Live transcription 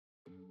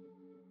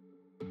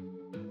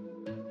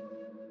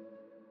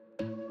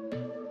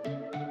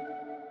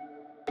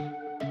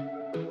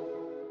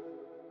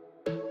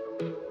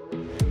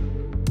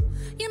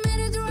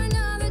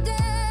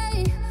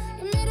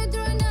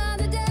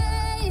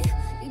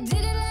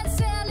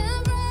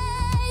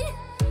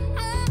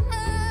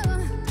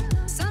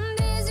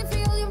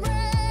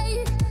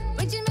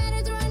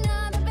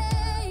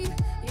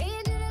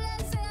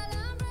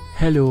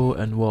Hello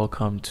and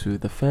welcome to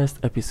the first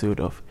episode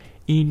of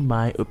In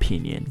My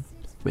Opinion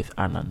with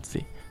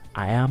Anansi.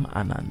 I am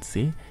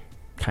Anansi.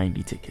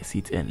 Kindly take a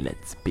seat and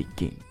let's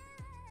begin.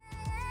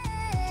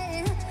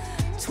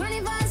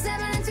 24/7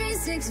 and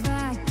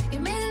 365. You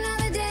made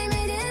another day,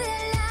 made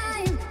it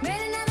alive.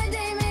 Made another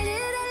day, made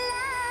it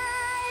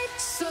alive.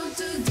 So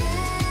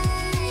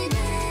today,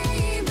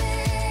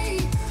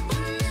 baby,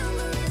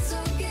 remember it's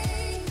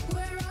okay.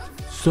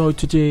 So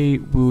today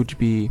we would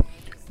be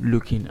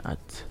looking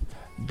at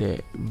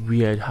the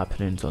weird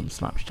happenings on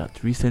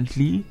Snapchat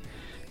recently.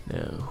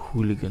 The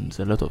hooligans,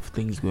 a lot of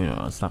things going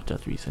on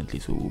Snapchat recently,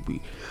 so we'll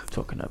be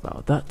talking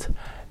about that.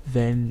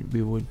 Then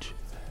we would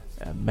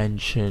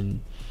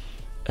mention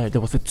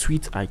there was a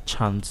tweet I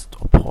chanced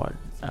upon,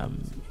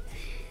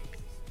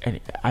 and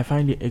I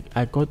find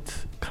I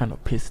got kind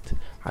of pissed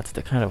at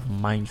the kind of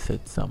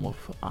mindset some of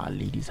our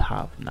ladies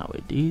have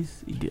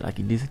nowadays, like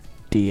in this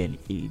day and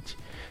age,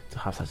 to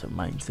have such a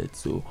mindset.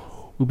 So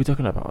we'll be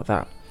talking about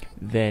that.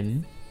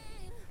 Then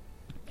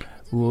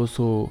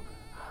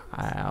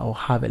I'll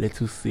have a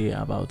little say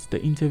about the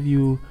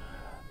interview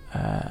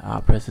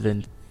our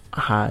president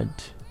had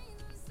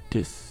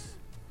this,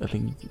 I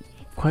think,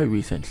 quite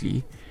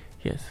recently.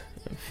 Yes,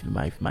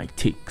 my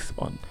takes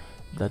on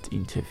that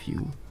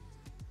interview.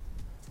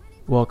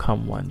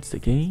 Welcome once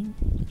again.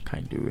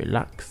 Kindly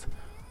relax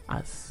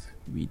as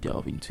we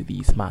delve into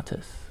these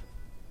matters.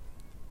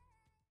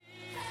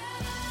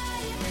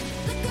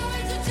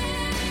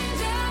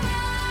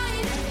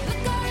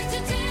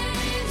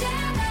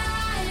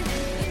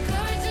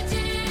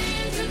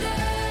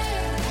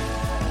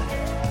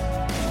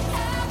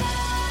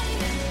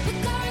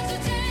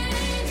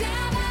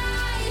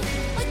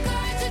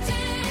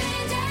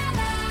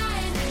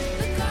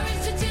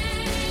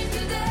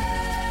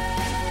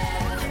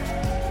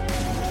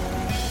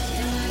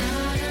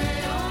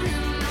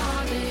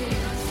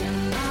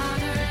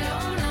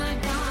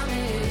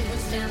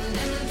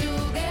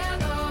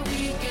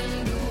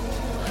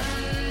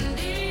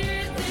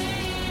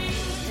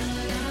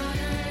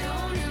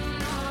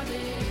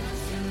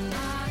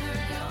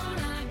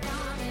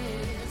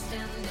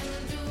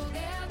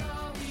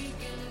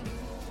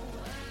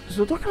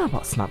 So talking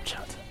about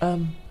Snapchat,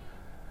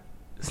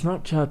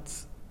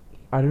 Snapchat,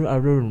 I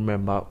don't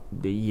remember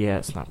the year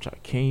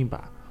Snapchat came,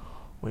 but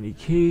when it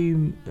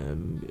came,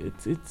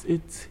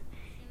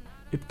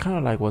 it kind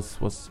of like was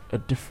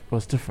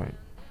different,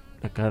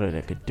 like kind of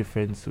like a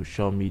different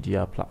social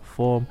media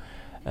platform.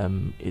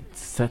 It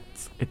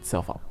sets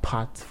itself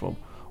apart from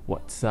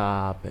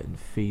WhatsApp and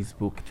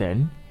Facebook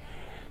then,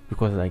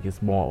 because like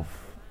it's more of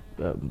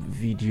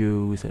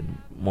videos and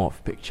more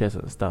of pictures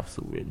and stuff.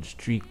 So we're in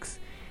streaks,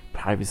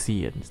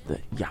 privacy and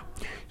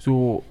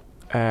so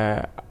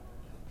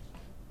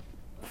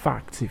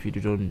facts, if you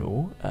don't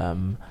know,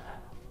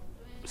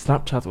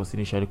 Snapchat was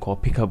initially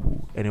called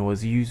Peekaboo, and it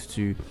was used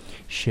to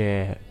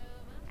share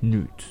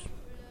nudes.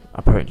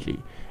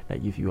 Apparently,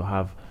 like if you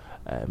have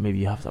maybe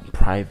you have some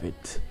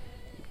private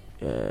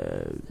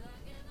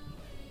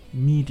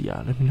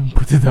media, let me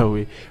put it that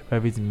way,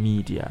 private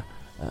media,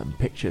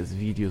 pictures,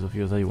 videos of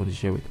yours that you want to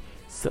share with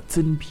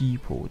certain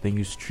people, then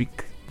you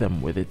streak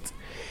them with it.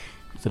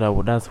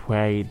 So that's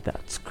why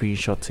that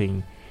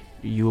screenshotting,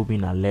 you'll be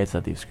in alert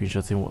that they've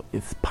screenshotting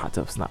is part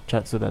of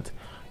Snapchat, so that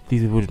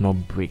these people do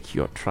not break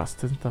your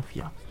trust and stuff.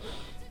 Yeah.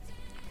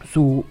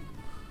 So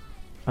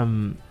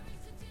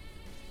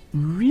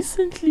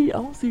recently, I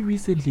won't say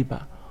recently,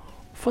 but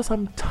for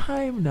some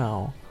time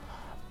now,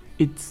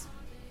 it's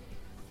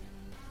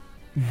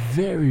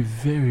very,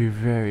 very,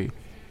 very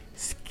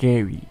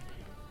scary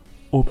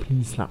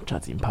opening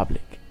Snapchat in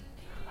public.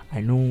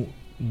 I know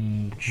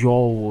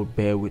y'all will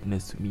bear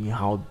witness to me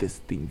how this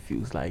thing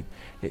feels like.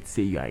 Let's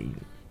say you are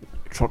in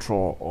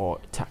trotro or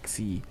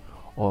taxi,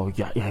 or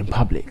you're in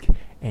public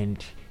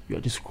and you're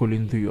just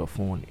scrolling through your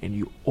phone and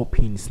you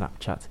open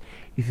Snapchat.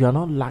 If you're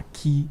not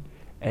lucky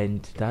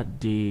and that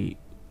day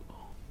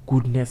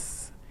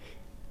goodness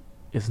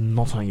is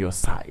not on your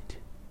side,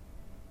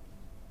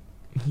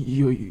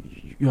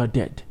 you are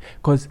dead,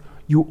 because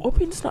you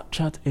open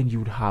Snapchat and you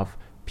would have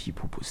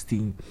people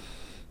posting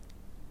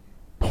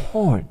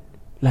porn,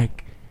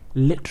 like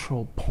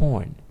literal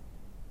porn,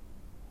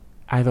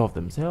 either of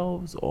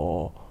themselves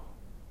or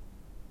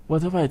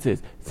whatever it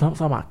is. Some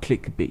are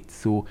clickbait,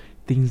 so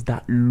things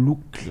that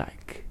look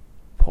like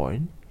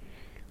porn,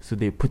 so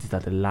they put it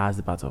at the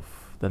last part of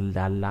the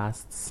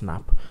last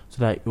snap,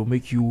 so that it will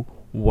make you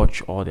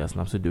watch all their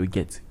snaps, so they will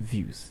get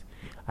views.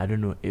 I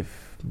don't know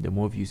if the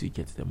more views you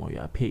get, the more you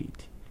are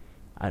paid.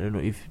 I don't know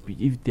if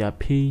they are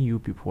paying you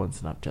people on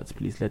Snapchat.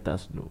 Please let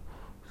us know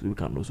so we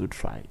can also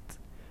try it,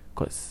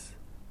 because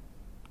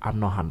I'm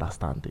not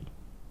understanding.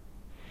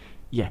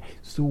 Yeah,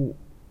 so,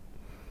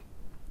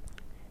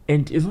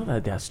 and it's not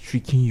that they are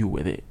streaking you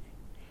with it,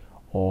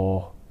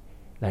 or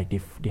like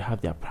they have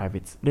their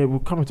private. They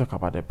will come and talk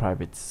about their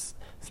private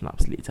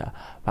snaps later,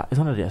 but it's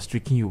not that they are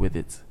streaking you with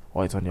it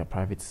or it's on their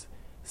private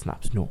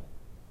snaps. No,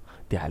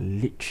 they are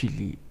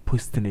literally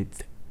posting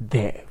it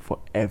there for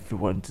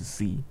everyone to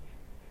see.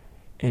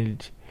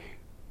 And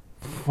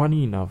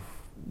funny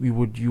enough, you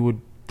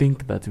would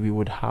think that we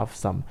would have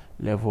some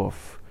level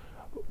of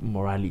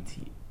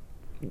morality.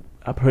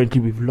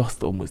 Apparently, we've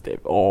lost almost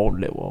all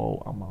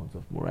amounts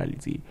of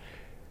morality.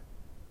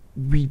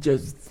 We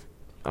just,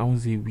 I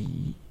won't say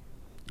we,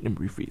 let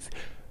me rephrase.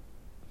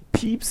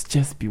 Peeps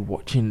just be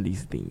watching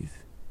these things,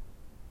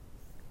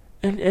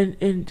 and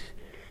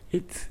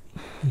it's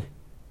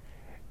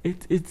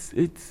it's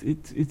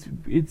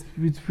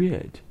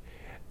weird.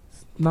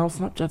 Now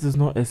Snapchat is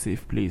not a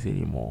safe place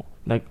anymore.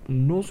 Like,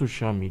 no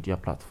social media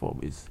platform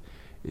is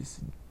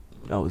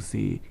I would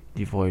say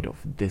devoid of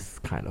this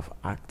kind of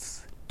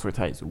acts.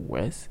 Twitter is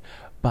worse,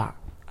 but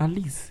at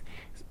least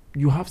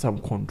you have some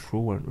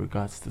control in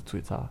regards to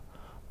Twitter,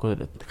 because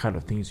of the kind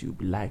of things you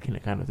be liking, the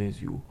kind of things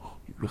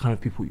the kind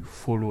of people you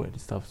follow and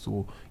stuff.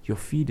 So your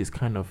feed is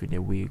kind of in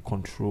a way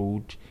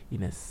controlled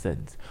in a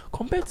sense,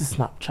 compared to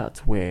Snapchat,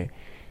 where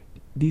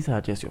these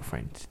are just your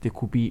friends. It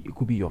could be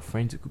your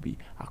friends, it could be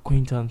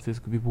acquaintances,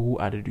 it could be people who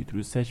added you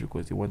through search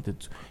because they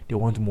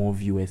want more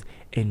viewers,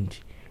 and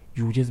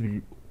you just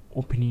be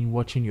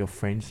watching your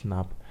friend's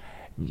snap,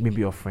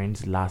 maybe your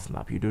friend's last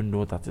snap. You don't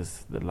know that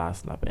is the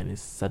last snap, and it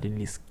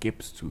suddenly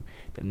skips to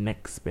the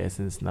next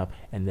person's snap,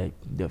 and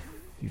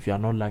if you are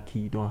not lucky,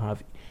 you don't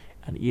have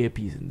an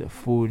earpiece in the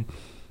phone,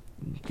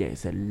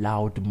 there's a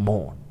loud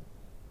moan,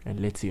 and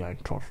let's say you are in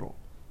trouble.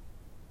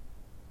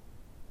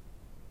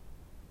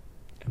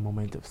 A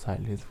moment of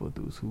silence for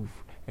those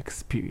who've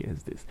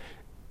experienced this.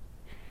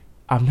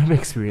 I've never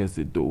experienced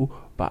it though,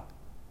 but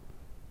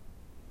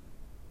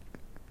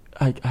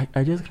I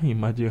just can't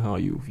imagine how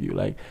you feel,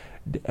 like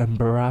the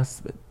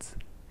embarrassment,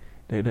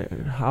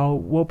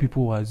 what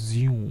people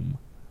assume,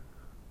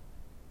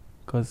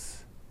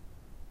 because,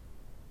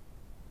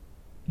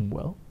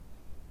 well,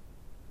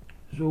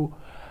 so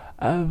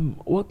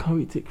what can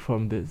we take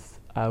from this?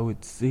 I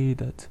would say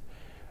that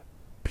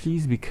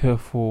please be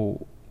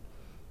careful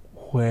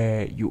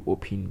where you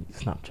open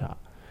Snapchat.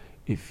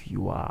 If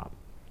you are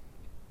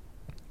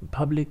in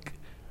public,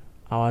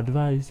 our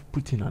advice,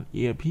 put in an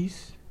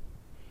earpiece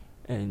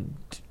and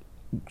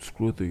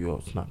scroll through your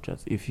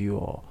Snapchat. If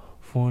your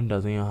phone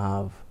doesn't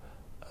have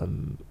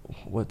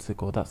what's it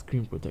called, that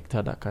screen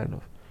protector that kind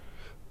of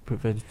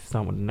prevents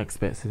the next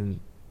person,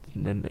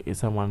 then if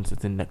someone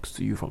sitting next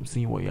to you, from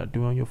seeing what you're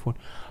doing on your phone.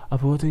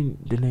 I've forgotten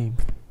the name,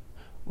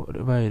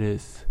 whatever it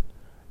is.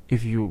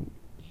 If you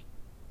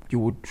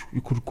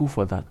could go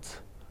for that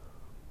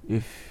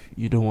if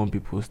you don't want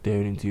people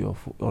staring into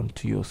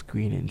onto your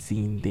screen and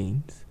seeing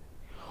things,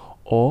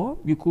 or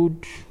you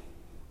could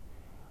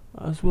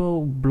as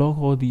well block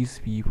all these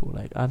people,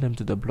 like add them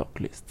to the block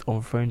list,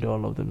 unfriend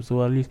all of them,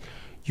 so at least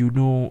you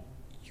know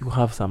you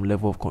have some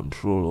level of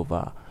control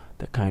over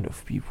the kind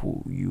of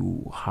people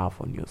you have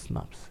on your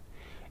snaps.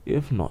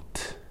 If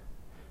not,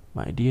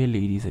 my dear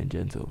ladies and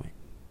gentlemen,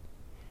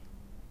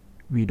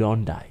 we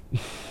don't die.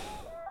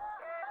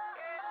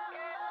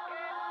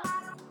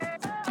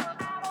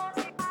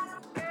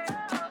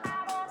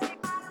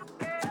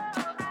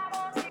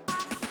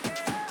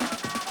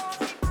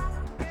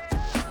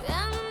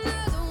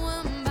 Another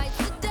one bites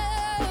the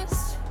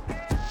dust.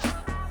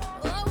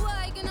 Oh,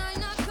 why can I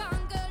not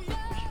conquer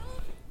love?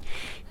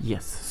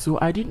 Yes, so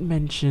I did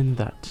mention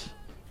that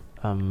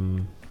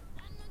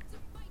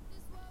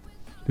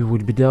we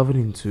would be delving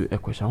into a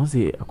question. I won't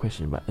say a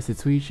question, but a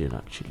situation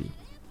actually.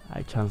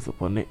 I chanced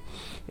upon it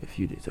a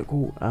few days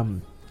ago.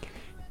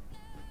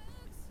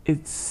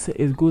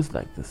 It goes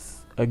like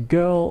this. A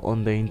girl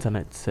on the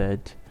internet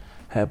said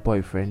her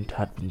boyfriend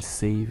had been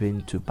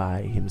saving to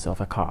buy himself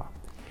a car.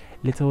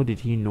 Little did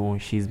he know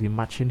she's been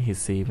matching his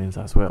savings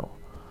as well.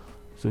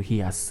 So he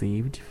has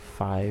saved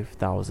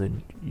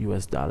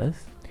 $5,000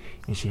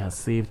 and she has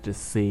saved the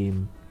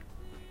same,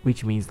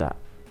 which means that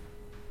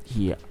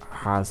he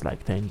has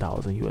like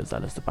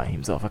 $10,000 to buy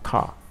himself a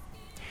car.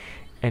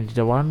 And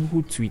the one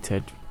who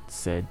tweeted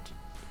said,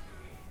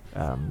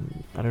 I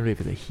don't know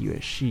if it's a he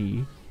or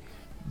she,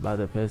 but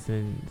the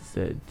person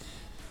said,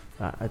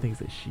 I think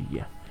it's a she,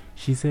 yeah.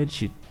 She said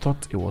she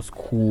thought it was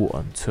cool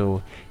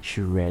until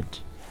she read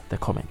the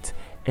comment.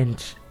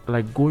 And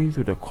like going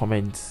through the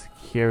comments,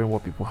 hearing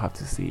what people have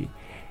to say,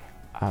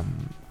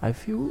 I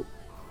feel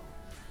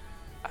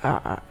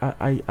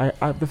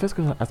the first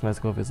question I ask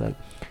myself is like,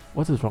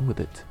 what is wrong with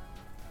it?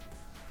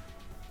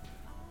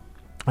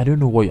 I don't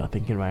know what you're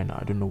thinking right now.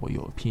 I don't know what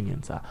your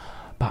opinions are,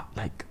 but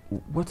like,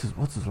 what is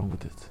wrong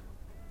with it?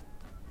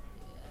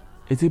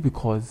 Is it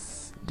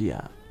because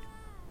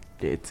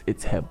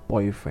it's her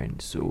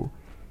boyfriend, so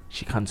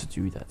she can't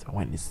do that?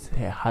 When it's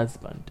her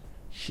husband,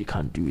 she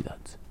can't do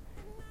that.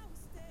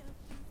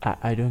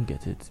 I don't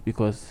get it,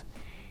 because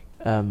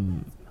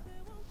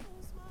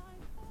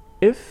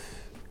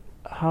if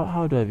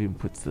how do I even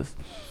put this?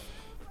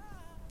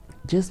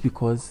 Just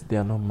because they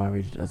are not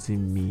married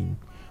doesn't mean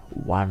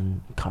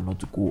one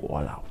cannot go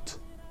all out.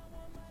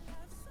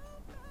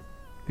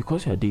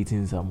 Because you're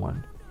dating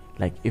someone,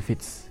 like if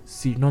it's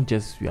not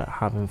just we are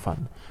having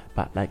fun,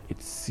 but like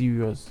it's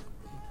serious,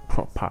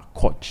 proper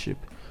courtship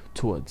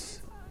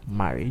towards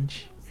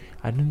marriage,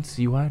 I don't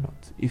see why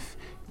not. If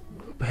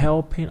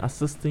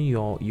assisting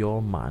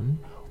your man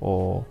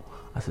or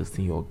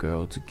assisting your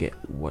girl to get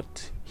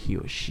what he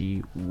or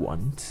she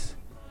wants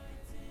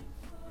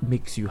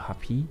makes you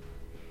happy,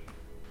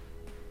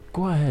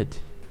 go ahead.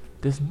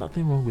 There's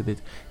nothing wrong with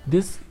it.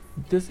 This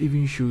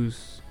even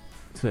shows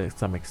to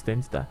some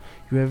extent that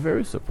you're a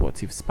very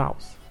supportive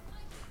spouse.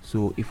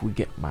 So if we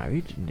get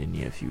married in the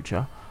near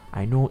future,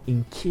 I know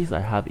in case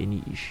I have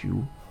any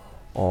issue,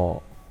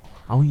 or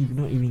I don't even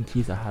know, even in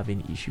case I have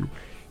any issue,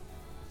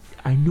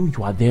 I know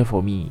you are there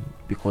for me,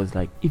 because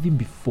like even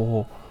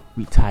before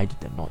we tied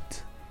the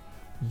knot,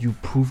 you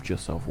proved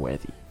yourself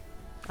worthy.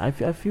 I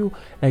feel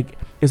like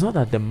it's not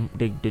that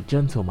the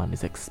gentleman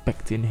is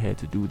expecting her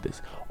to do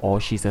this, or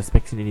she's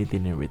expecting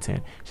anything in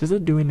return. She's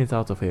just doing it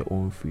out of her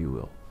own free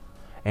will.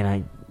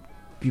 And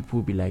people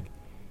will be like,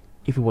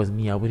 if it was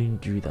me, I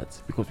wouldn't do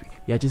that, because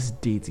we are just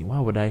dating.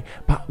 Why would I?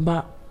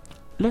 But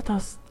let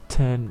us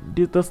turn.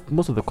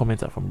 Most of the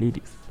comments are from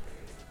ladies.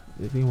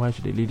 They think, why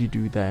should a lady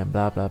do that and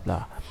blah blah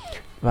blah.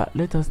 But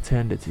let us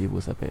turn the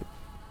tables a bit.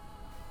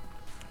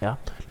 Yeah,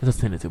 let us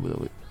turn the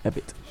table a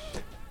bit.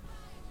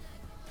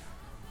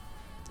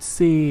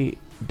 Say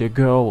the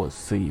girl was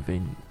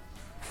saving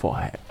for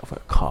a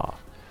car,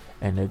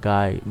 and the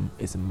guy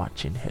is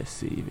matching her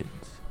savings.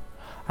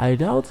 I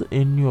doubt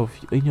any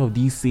of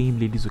these same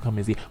ladies will come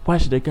and say, why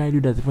should the guy do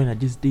that when I'm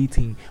just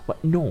dating?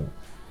 But no,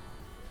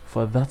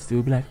 for that they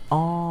will be like,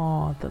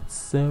 oh, that's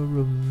so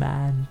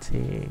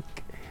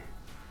romantic.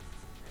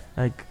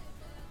 Like,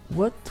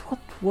 what?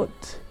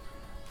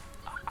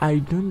 I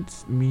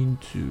don't mean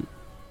to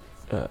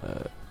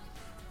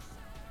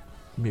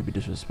maybe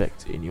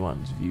disrespect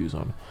anyone's views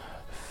on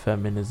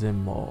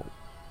feminism or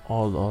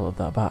all of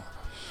that,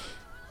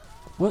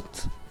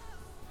 but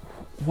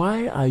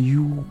why are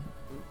you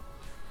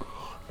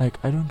like,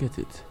 I don't get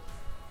it.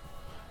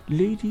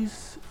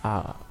 Ladies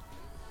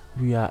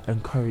we are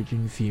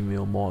encouraging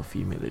more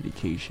female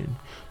education,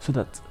 so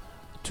that,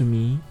 to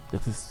me,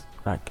 that is,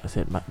 like I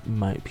said,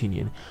 my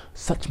opinion,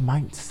 such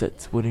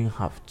mindsets wouldn't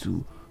have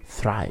to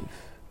thrive.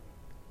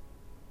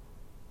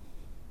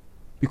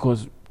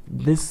 Because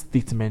this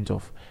statement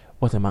of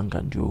what a man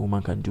can do, a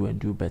woman can do and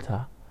do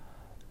better,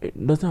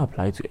 it doesn't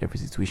apply to every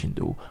situation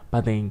though,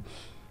 but then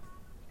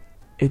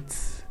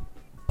it's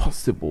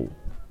possible.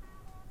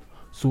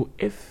 So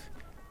if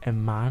a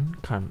man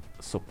can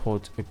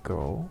support a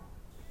girl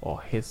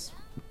or his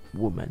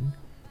woman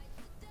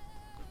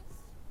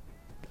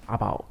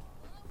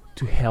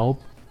to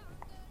help,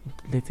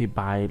 let's say,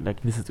 buy,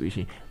 like in this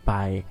situation,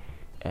 buy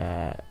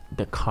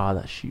the car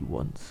that she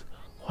wants,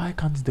 why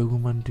can't the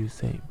woman do the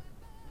same?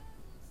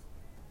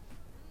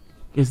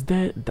 Is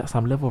there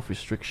some level of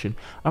restriction,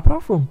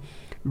 apart from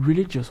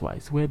religious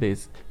wise, where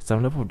there's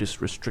some level of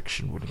this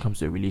restriction when it comes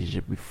to a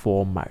relationship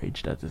before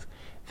marriage, that is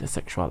the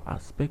sexual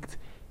aspect?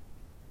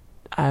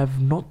 I have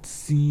not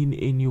seen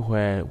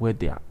anywhere where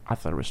there are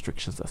other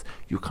restrictions, as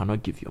you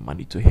cannot give your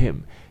money to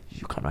him,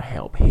 you cannot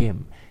help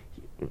him.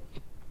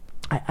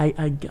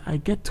 I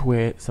get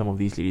where some of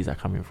these ladies are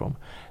coming from,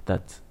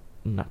 that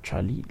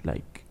naturally,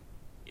 like,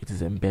 it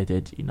is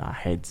embedded in our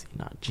heads, in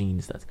our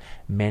genes, that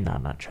men are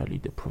naturally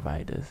the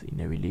providers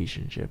in a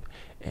relationship,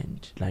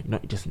 and like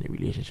not just in a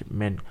relationship,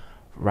 men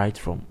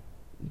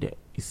it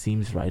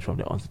seems right from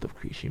the onset of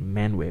creation,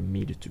 men were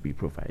made to be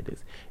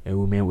providers, and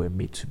women were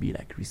made to be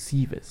like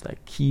receivers,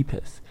 like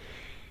keepers.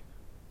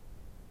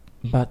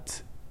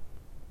 But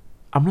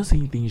I'm not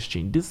saying things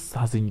change. This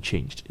hasn't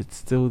changed. It's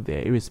still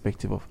there,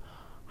 irrespective of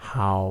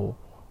how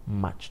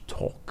much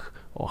talk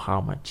or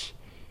how much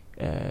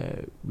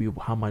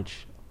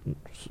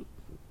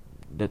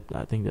that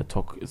I think the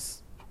talk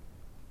is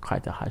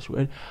quite a harsh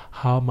word.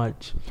 How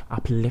much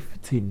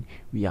uplifting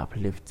we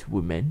uplift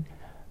women,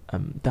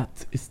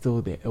 that is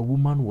still there. A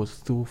woman will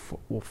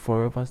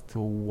forever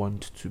still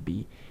want to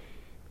be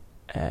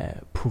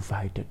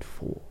provided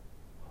for,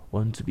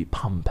 want to be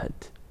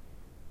pampered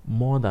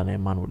more than a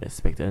man would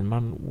expect. A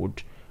man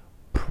would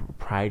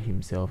pride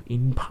himself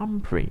in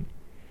pampering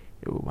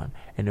a woman,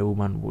 and a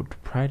woman would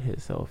pride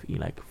herself in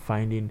like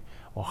finding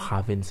or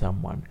having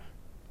someone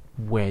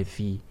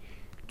worthy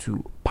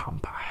to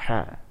pamper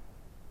her.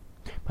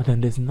 But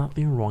then there's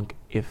nothing wrong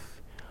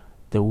if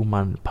the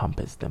woman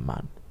pampers the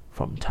man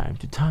from time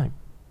to time.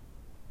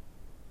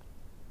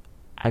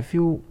 I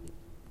feel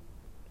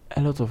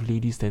a lot of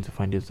ladies tend to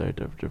find it very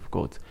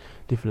difficult.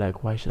 They feel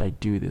like, why should I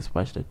do this?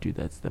 Why should I do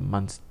that? It's the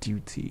man's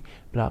duty,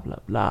 blah blah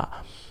blah.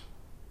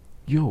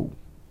 Yo,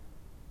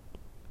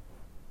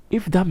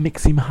 if that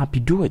makes him happy,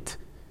 do it.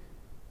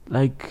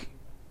 Like,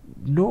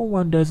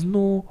 there's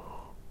no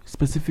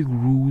specific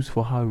rules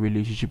for how a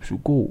relationship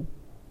should go.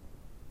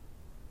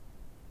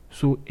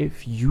 So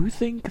if you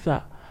think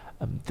that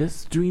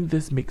doing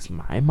this makes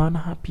my man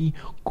happy,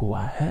 go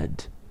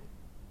ahead.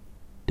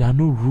 There are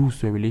no rules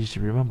to a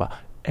relationship. Remember,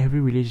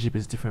 every relationship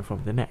is different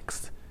from the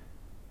next.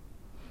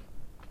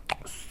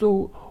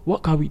 So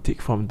what can we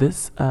take from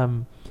this?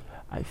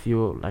 I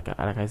feel like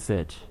I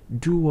said,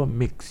 do what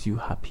makes you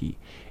happy.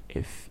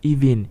 If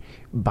even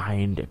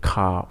buying the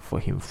car for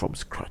him from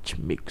scratch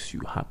makes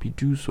you happy,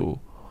 do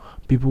so.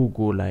 People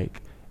go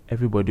like,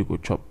 everybody go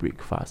chop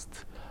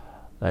breakfast.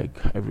 like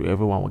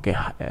everyone will get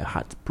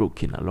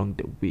heartbroken along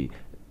the way.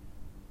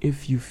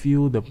 If you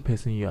feel the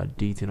person you are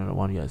dating or the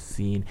one you are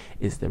seeing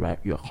is the right,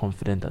 you are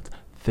confident that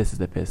this is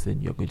the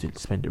person you're going to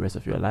spend the rest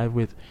of your life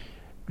with,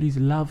 please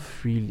love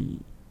freely.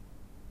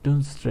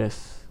 Don't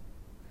stress.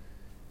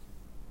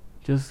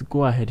 Just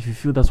go ahead. If you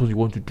feel that's what you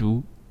want to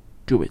do,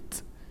 do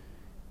it.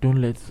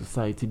 Don't let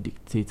society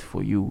dictate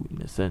for you,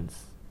 in a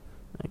sense.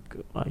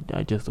 Like,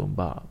 I just don't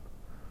barb.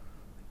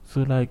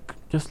 So, like,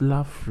 just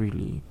love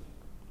freely.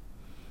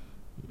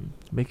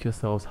 Make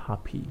yourselves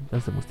happy.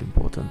 That's the most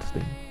important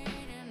thing.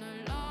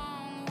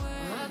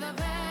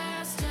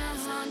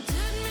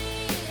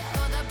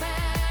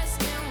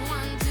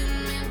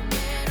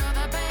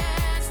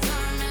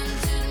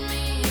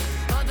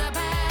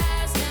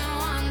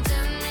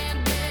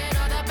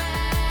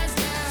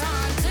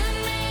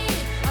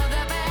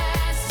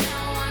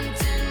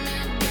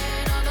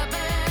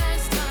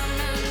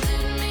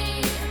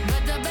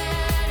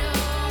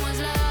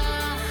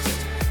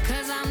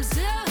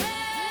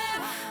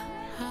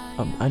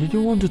 I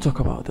didn't want to talk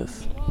about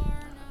this,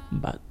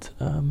 but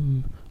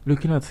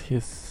looking at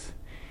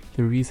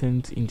the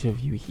recent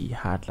interview he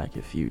had like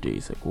a few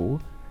days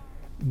ago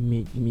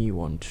made me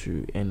want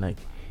to, and like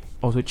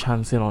also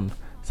chancing on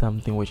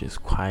something which is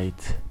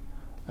quite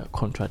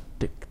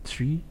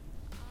contradictory.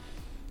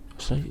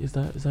 Is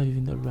that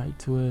even the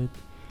right word?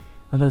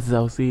 And that's,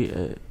 I'll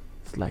say,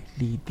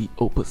 slightly the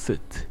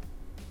opposite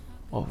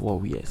of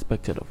what we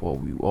expected, of what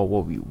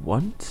we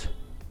want.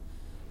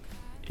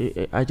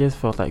 I just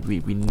felt like we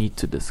need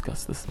to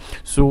discuss this.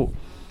 So,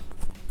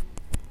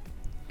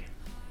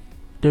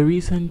 the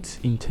recent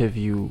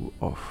interview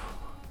of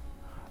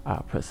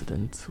our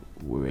president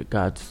with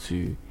regards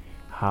to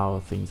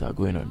how things are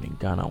going on in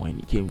Ghana, when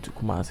he came to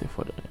Kumasi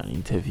for an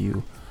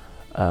interview,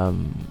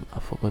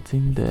 I've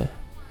forgotten the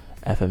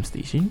FM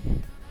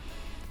station.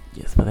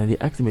 Yes, but then they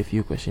asked him a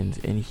few questions,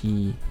 and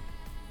he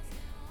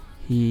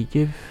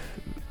gave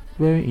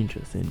very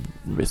interesting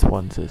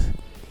responses.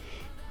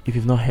 If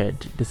you've not heard,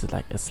 this is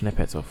like a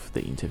snippet of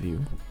the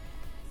interview.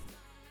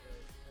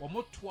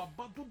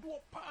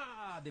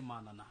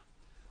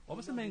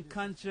 Obviously, men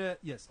country,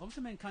 yes.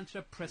 Obviously, men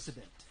country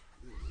president.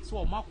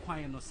 So, my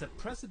question is,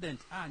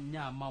 president,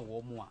 nyama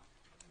womwa.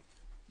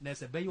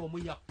 There's a bay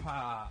omuya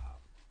pa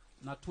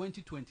na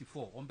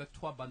 2024. On back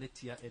to a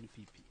banetia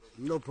NPP.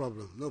 No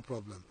problem.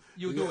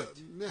 You do it.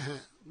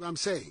 I'm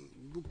saying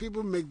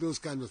people make those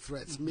kind of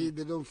threats. Me,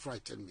 they don't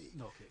frighten me.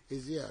 Okay.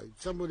 It's,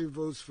 somebody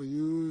votes for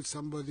you,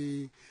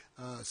 somebody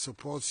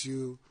supports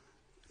you.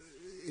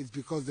 It's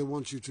because they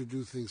want you to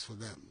do things for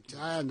them.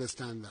 I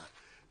understand that.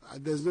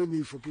 There's no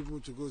need for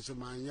people to go to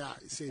man,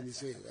 say.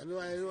 I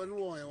don't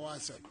want to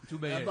answer.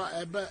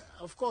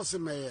 Of course,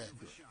 mayor.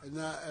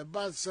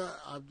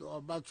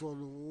 About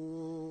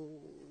to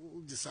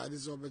decide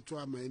is over to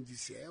a man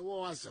this year. I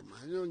want to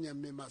I don't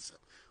know myself.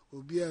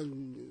 Will be a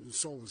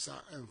song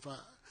and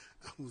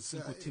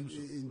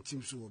in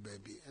Teams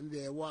baby. And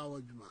they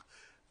wow.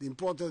 The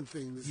important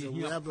thing is that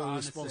we have a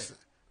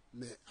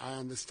responsibility. I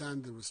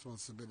understand the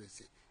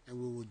responsibility, and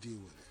we will deal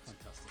with it.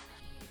 Fantastic.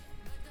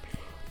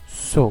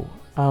 So,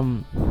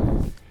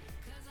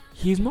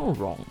 he's not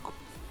wrong.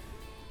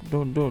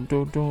 Don't.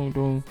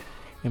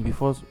 And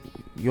before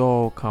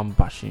y'all come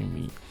bashing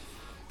me,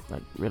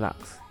 like,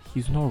 relax.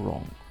 He's not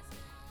wrong.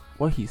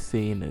 What he's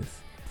saying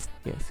is,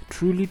 yes,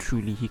 truly,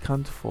 he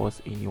can't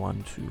force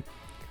anyone to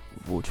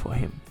vote for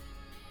him.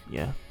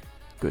 Yeah,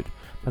 good.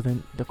 But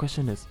then the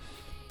question is,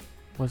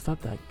 was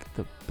that like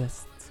the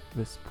best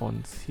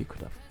response he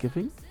could have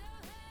given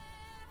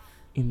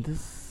in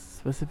this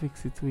specific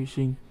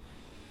situation?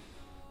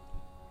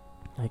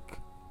 Like,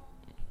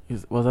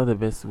 was that the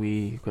best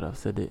way he could have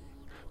said it?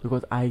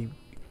 Because I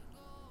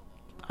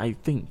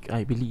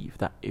believe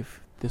that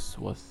if this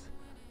was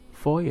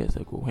 4 years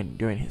ago,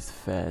 during his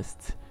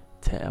first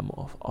term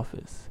of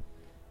office,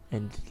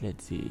 and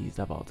let's say he's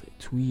about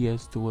 2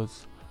 years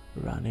towards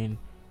running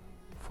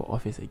for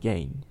office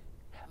again,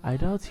 I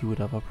doubt he would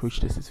have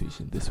approached the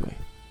situation this way.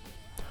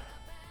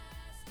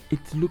 It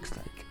looks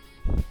like,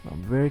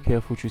 I'm very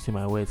careful choosing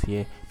my words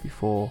here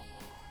before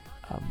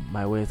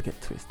my words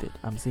get twisted.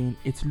 I'm saying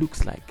it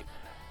looks like,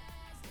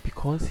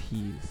 because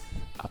he's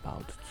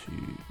about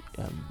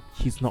to,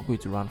 he's not going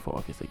to run for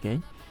office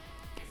again,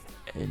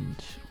 and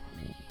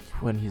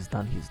when he's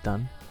done,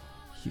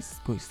 he's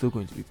still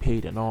going to be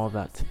paid and all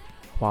that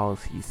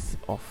whilst he's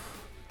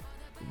off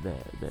the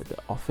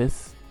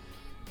office.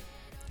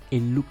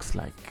 It looks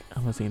like,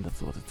 I'm not saying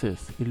that's what it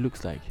is, it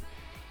looks like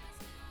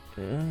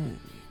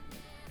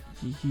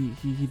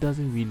he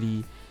doesn't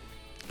really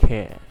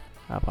care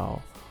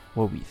about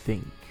what we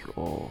think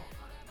or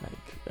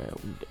like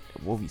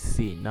what we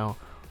say. Now,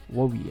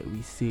 what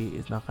we say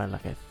is not kind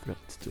of like a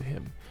threat to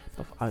him.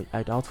 But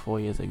I doubt 4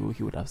 years ago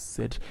he would have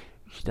said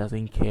he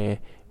doesn't care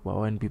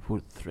when people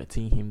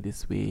threaten him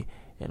this way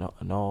and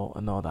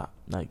all that.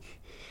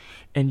 Like,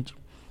 and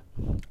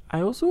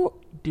I also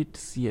did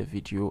see a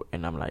video,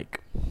 and I'm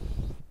like,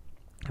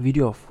 a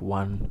video of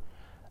one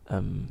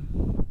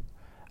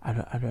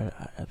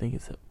I think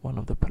it's one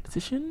of the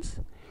politicians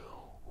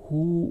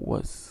who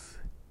was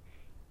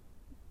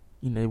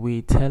in a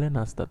way telling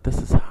us that this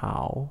is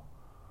how,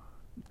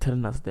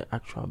 telling us the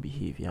actual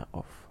behavior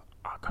of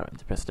our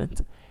current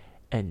president,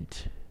 and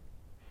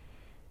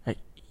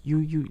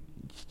you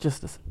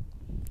just listen.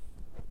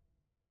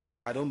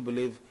 I don't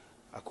believe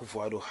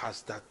Akufo-Addo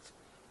has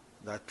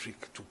that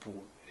trick to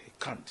pull. He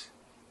can't.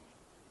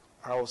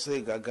 I will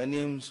say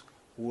Ghanaians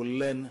will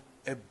learn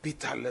a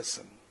bitter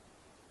lesson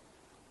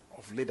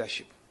of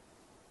leadership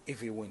if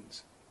he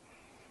wins.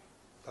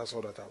 That's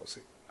all that I will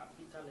say. A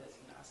bitter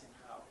lesson, as in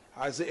how?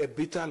 I say a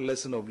bitter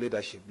lesson of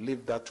leadership.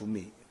 Leave that to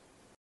me.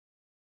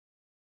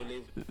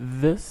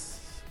 This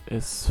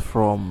is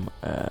from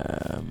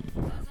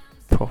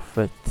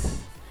Prophet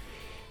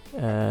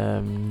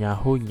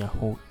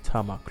Nyaho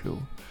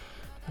Tamaklo.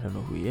 I don't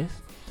know who he is,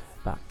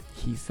 but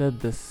he said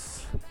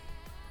this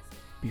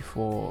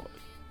before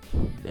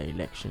the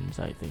elections,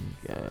 I think,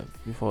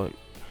 before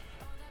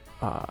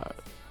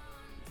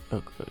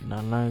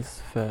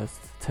Nana's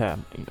first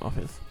term in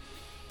office.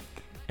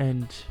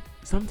 And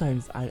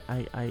sometimes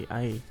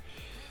I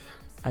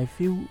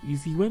feel, you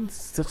see, when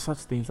such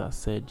things are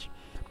said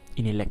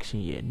in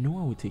election year, no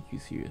one will take you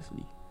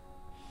seriously.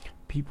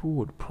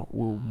 People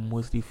will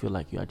mostly feel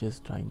like you are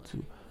just trying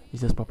to,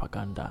 it's just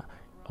propaganda,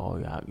 or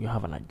you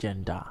have an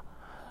agenda.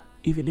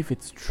 Even if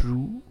it's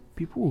true,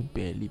 people will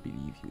barely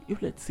believe you.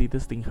 If, let's say,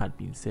 this thing had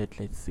been said,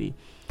 let's say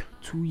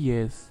 2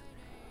 years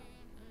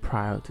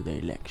prior to the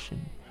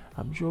election,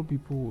 I'm sure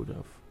people would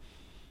have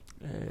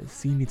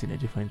seen it in a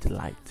different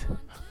light.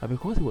 But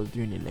because it was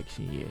during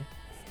election year,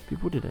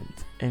 people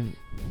didn't. And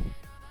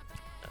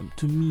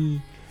to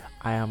me,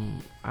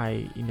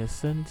 in a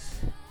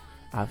sense,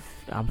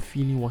 I'm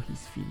feeling what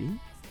he's feeling,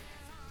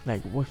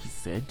 like what he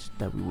said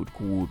that we would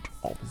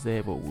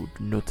observe or would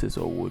notice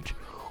or would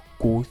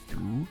go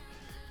through.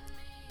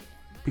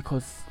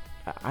 Because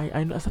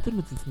I started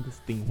noticing this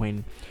thing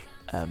when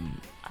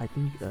I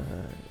think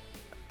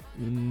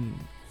in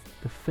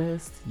the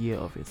first year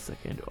of his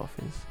second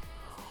office,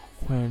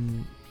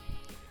 when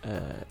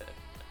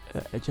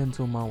a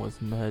gentleman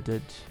was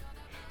murdered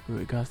in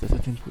regards to a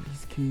certain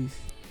police case,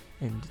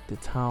 and the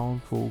town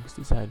folks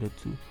decided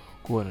to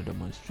go on a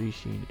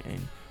demonstration,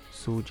 and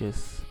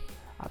soldiers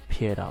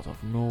appeared out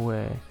of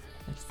nowhere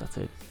and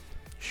started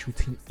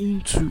shooting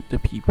into the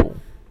people.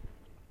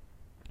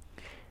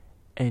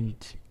 And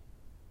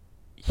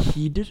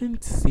he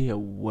didn't say a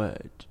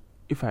word,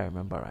 if I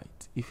remember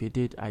right. If he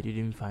did, I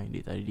didn't find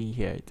it, I didn't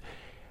hear it.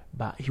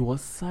 But he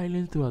was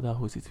silent throughout that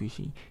whole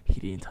situation. He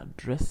didn't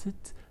address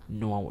it.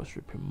 No one was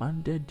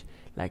reprimanded.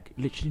 Like,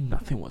 literally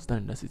nothing was done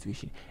in that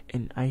situation.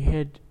 And I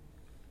heard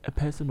a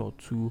person or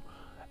two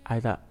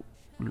either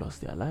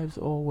lost their lives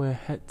or were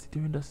hurt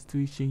during that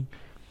situation.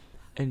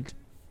 And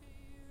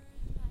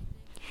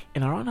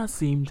around that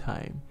same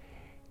time,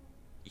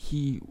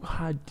 he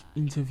had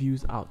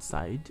interviews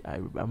outside. I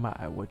remember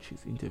I watched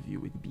his interview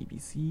with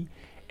BBC,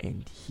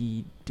 and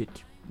he did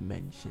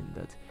mention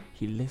that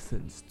he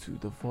listens to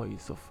the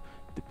voice of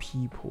the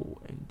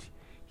people, and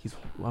he's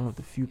one of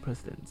the few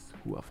presidents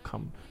who have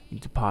come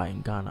into power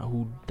in Ghana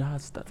who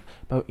does that.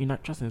 But in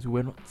actual sense, we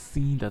were not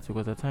seeing that,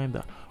 because at the time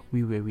that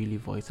we were really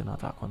voicing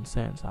out our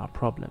concerns, our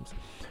problems,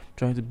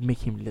 trying to make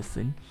him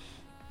listen,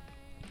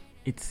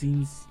 it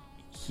seems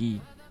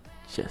he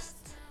just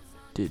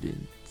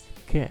didn't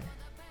care.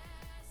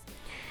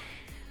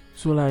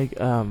 So like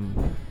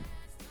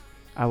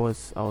I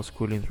was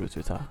scrolling through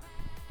Twitter,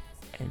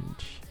 and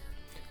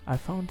I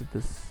found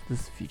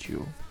this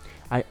video.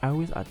 I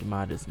always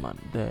admire this man,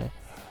 the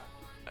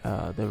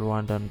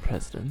Rwandan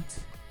president.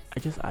 I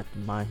just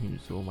admire him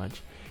so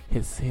much.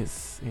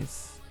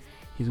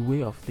 His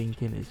way of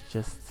thinking is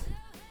just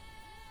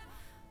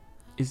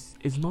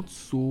is not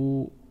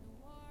so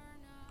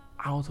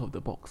out of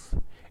the box.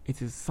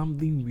 It is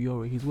something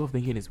his way of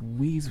thinking is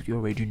ways we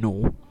already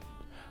know,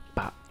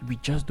 but we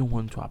just don't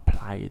want to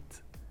apply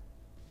it.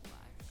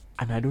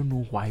 And I don't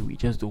know why we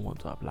just don't want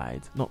to apply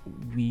it. Not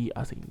we,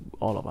 as in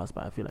all of us,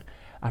 but I feel like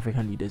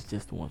African leaders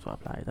just don't want to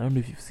apply it. I don't know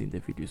if you've seen the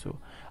video, so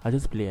I'll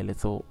just play a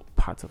little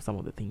part of some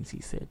of the things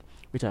he said,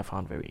 which I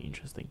found very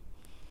interesting.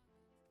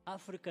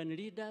 African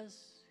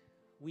leaders,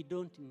 we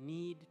don't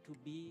need to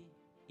be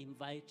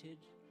invited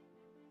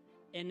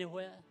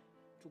anywhere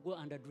to go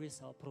and address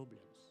our problems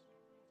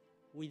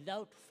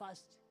without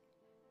first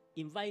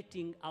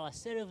inviting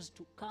ourselves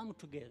to come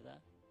together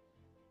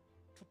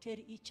to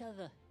tell each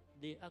other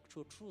the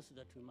actual truth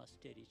that we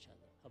must tell each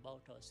other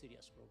about our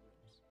serious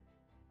problems.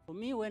 For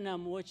me, when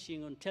I'm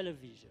watching on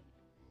television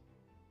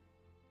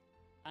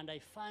and I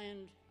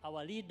find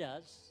our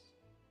leaders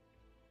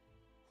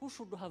who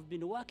should have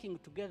been working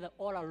together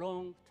all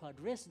along to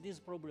address these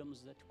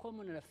problems that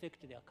commonly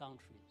affect their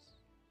countries,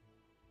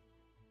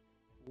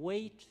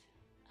 wait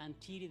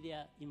until they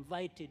are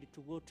invited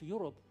to go to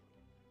Europe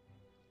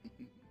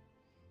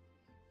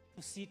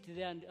to sit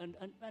there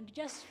and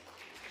just,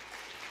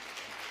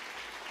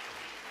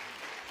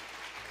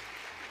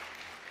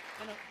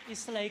 you know,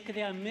 it's like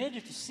they are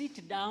made to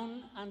sit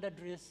down and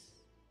address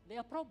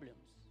their problems.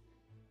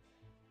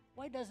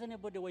 Why does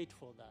anybody wait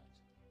for that?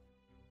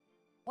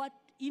 What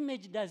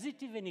image does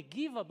it even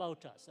give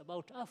about us,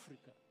 about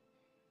Africa?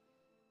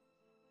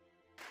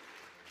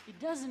 It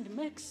doesn't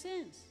make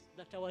sense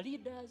that our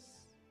leaders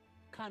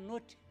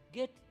cannot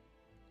get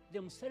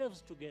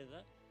themselves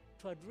together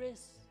to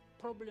address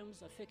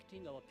problems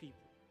affecting our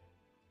people.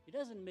 It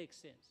doesn't make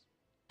sense.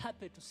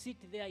 Happy to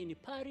sit there in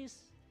Paris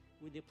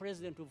with the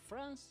president of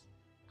France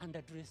and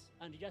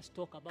just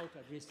talk about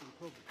addressing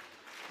problems.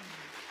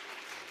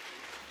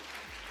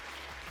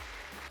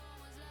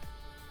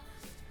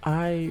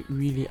 I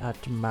really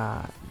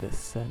admire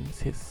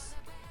his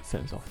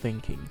sense of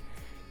thinking,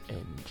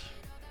 and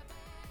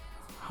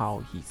how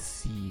he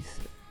sees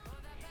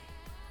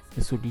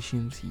the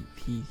solutions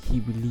he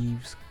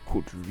believes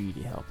could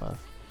really help us.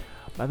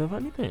 But the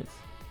funny thing is,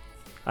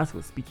 as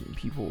we're speaking,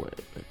 people were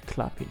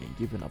clapping and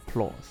giving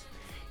applause.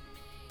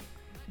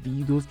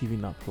 Those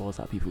giving applause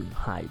are people in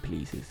high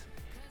places.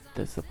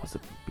 There's a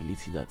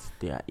possibility that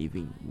there are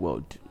even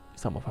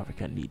some of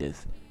African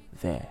leaders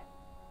there.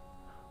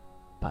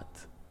 But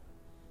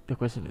the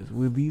question is,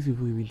 will these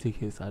people even take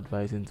his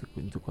advice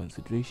into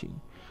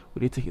consideration?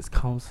 Will they take his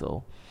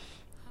counsel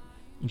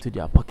into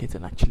their pockets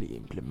and actually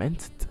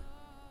implement it?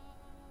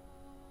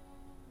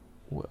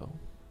 Well,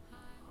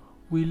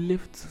 we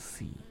live to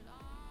see.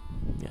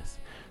 Yes.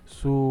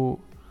 So,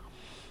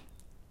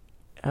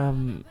 I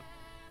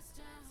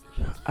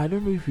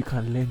don't know if we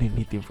can learn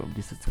anything from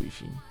this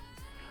situation,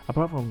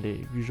 apart from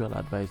the usual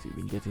advice we've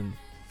been getting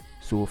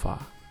so far.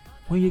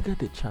 When you get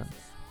the chance,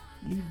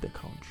 leave the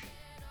country.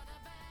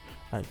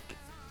 Like,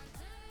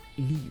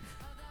 leave.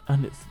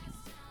 Honestly,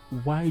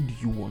 why do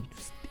you want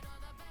to stay?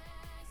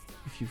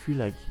 If you feel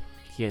like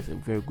here's a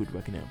very good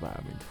working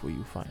environment for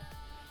you, fine.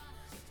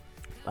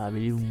 I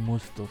believe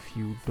most of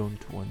you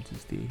don't want to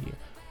stay here.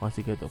 Once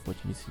you get the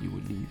opportunity, you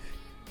will leave.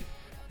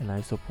 And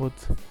I support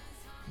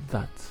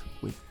that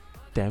with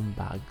 10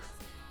 bags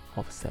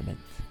of cement.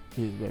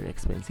 It is very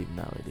expensive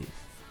nowadays.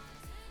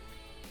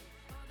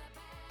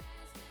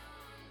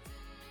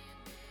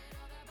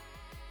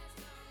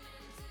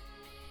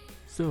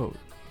 So,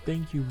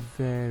 thank you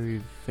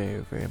very,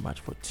 very, very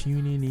much for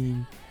tuning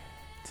in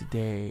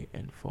today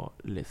and for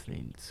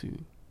listening to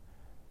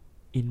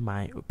In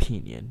My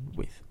Opinion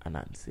with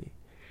Anansi.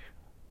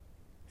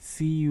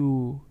 See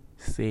you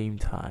same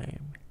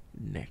time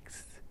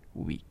next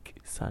week,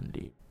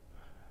 Sunday.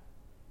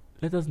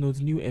 Let us note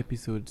new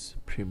episodes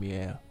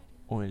premiere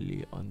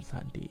only on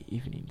Sunday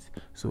evenings.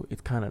 So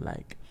it's kind of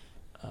like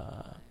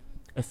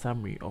a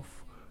summary of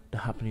the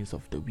happenings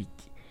of the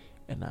week.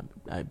 And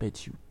I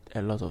bet you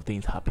a lot of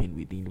things happen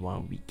within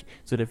 1 week.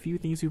 So the few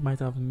things you might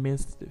have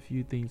missed, the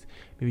few things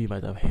maybe you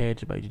might have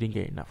heard but you didn't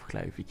get enough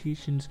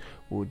clarifications,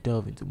 we'll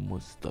delve into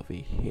most of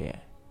it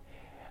here.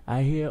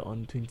 I hear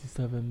on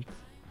 27th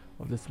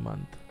of this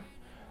month,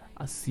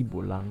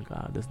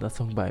 Asibolanga, there's that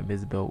song by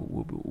Miss Bell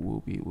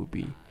will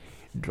be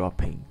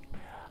dropping.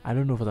 I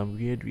don't know, for some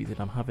weird reason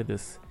I'm having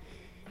this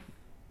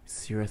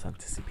serious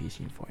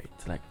anticipation for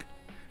it. Like,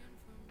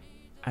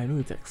 I know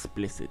it's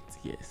explicit,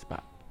 yes,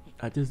 but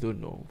I just don't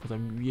know, for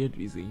some weird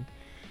reason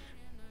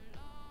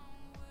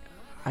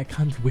I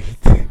can't wait.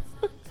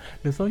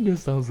 The song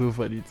just sounds so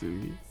funny to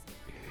me.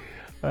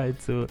 Alright,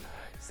 so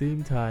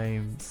same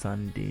time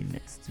Sunday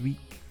next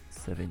week,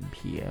 7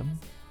 p.m.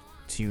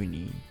 Tune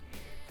in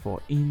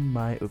for In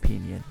My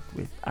Opinion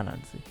with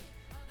Anansi.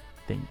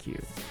 Thank you.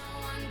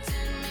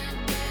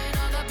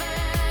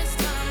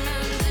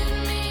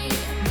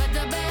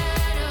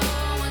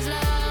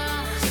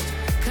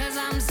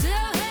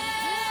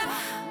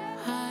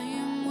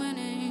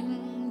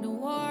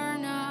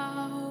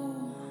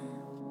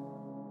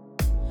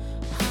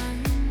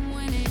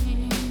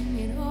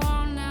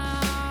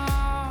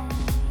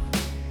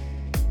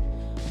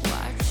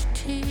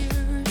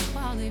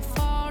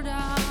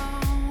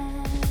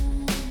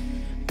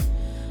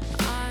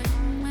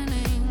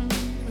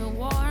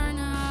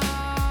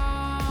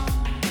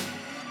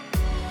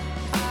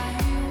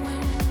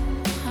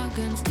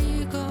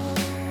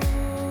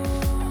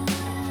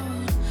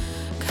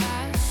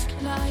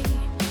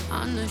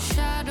 On the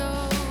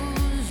shadow